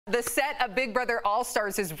The set of Big Brother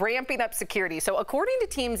All-Stars is ramping up security. So according to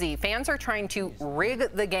TMZ, fans are trying to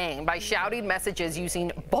rig the game by shouting messages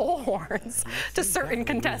using bullhorns to certain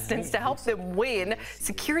contestants to help them win.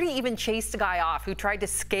 Security even chased a guy off who tried to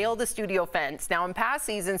scale the studio fence. Now, in past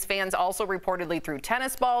seasons, fans also reportedly threw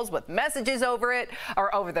tennis balls with messages over it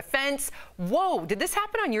or over the fence. Whoa, did this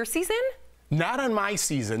happen on your season? Not on my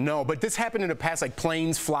season, no. But this happened in the past, like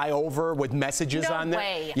planes fly over with messages on them. No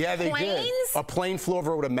way. Yeah, they Planes? did. A plane flew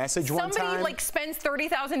over with a message one time. Somebody like spends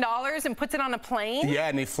 $30,000 and puts it on a plane? Yeah,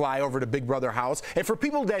 and they fly over to Big Brother House. And for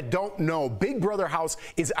people that don't know, Big Brother House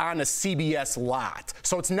is on a CBS lot.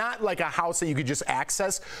 So it's not like a house that you could just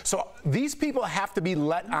access. So these people have to be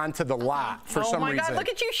let onto the lot for some reason. Oh my God, look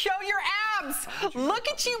at you show your abs. Look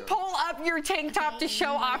at you pull up your tank top to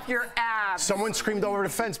show off your abs. Someone screamed over the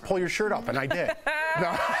fence, pull your shirt up, and I did.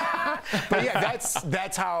 No. But yeah,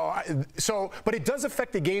 that's how. But it does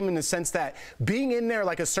affect the game in the sense that being in there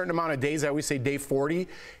like a certain amount of days, I always say day 40,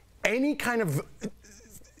 any kind of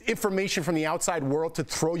information from the outside world to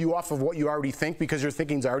throw you off of what you already think because your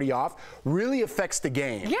thinking's already off really affects the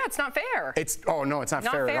game. Yeah, it's not fair. Oh no, it's not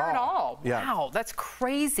fair at all. Yeah. Wow, that's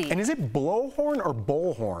crazy. And is it blowhorn or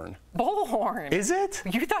bullhorn? Bullhorn. Is it?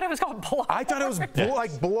 You thought it was called blowhorn? I thought it was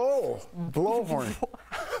blowhorn.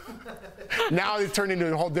 Now it's turned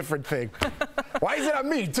into a whole different thing. Why is it on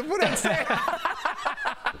me? To put it say.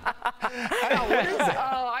 What is it?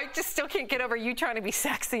 Oh, I just still can't get over you trying to be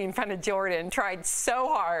sexy in front of Jordan. Tried so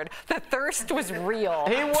hard. The thirst was real.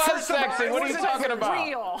 He was sexy. What are you talking about?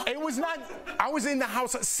 Real. It was not. I was in the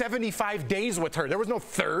house 75 days with her. There was no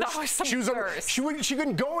thirst. That was some thirst. She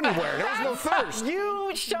couldn't go anywhere. There was no thirst.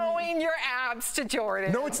 You showing your abs to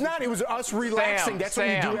Jordan. No, it's not. It was us relaxing. That's what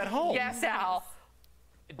you do at home. Yes, Al.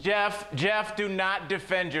 Jeff, do not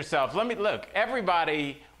defend yourself. Look,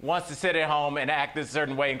 everybody wants to sit at home and act this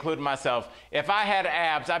certain way, including myself. If I had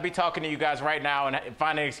abs, I'd be talking to you guys right now and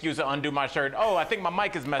find an excuse to undo my shirt. Oh, I think my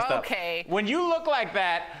mic is messed up. Okay. When you look like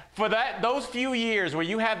that, for those few years where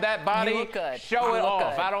you have that body, you look good. show it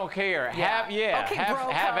off. I don't care. Yeah.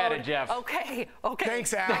 Have at it, Jeff. Okay.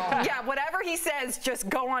 Thanks, Al. Yeah, whatever he says, just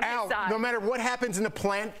go on his side. No matter what happens in the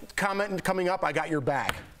plant comment coming up, I got your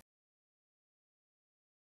back.